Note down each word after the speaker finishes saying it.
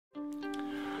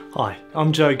Hi,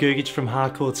 I'm Joe Gugich from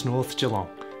Harcourts, North Geelong.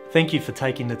 Thank you for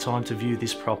taking the time to view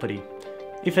this property.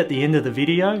 If at the end of the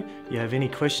video you have any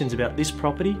questions about this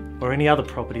property or any other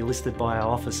property listed by our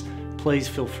office, please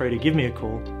feel free to give me a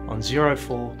call on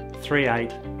 04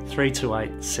 38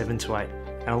 328 728,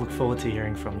 and I look forward to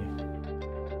hearing from you.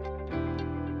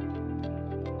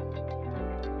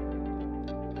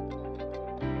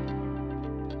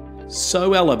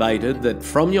 So elevated that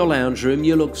from your lounge room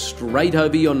you look straight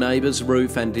over your neighbour's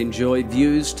roof and enjoy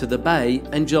views to the Bay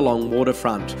and Geelong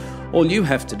waterfront. All you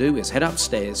have to do is head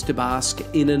upstairs to bask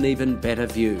in an even better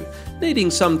view.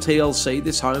 Needing some TLC,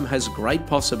 this home has great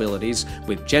possibilities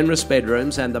with generous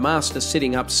bedrooms and the master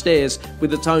sitting upstairs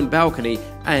with its own balcony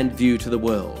and view to the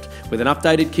world. With an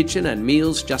updated kitchen and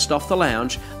meals just off the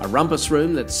lounge, a rumpus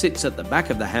room that sits at the back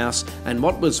of the house, and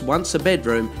what was once a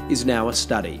bedroom is now a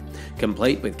study.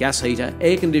 Complete with gas heater,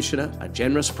 air conditioner, a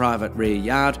generous private rear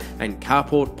yard and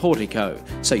carport portico,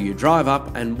 so you drive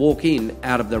up and walk in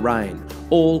out of the rain.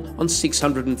 All on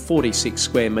 646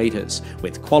 square metres,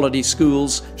 with quality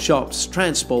schools, shops,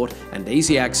 transport and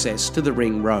easy access to the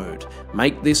ring road.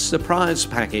 Make this surprise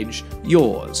package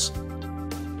yours.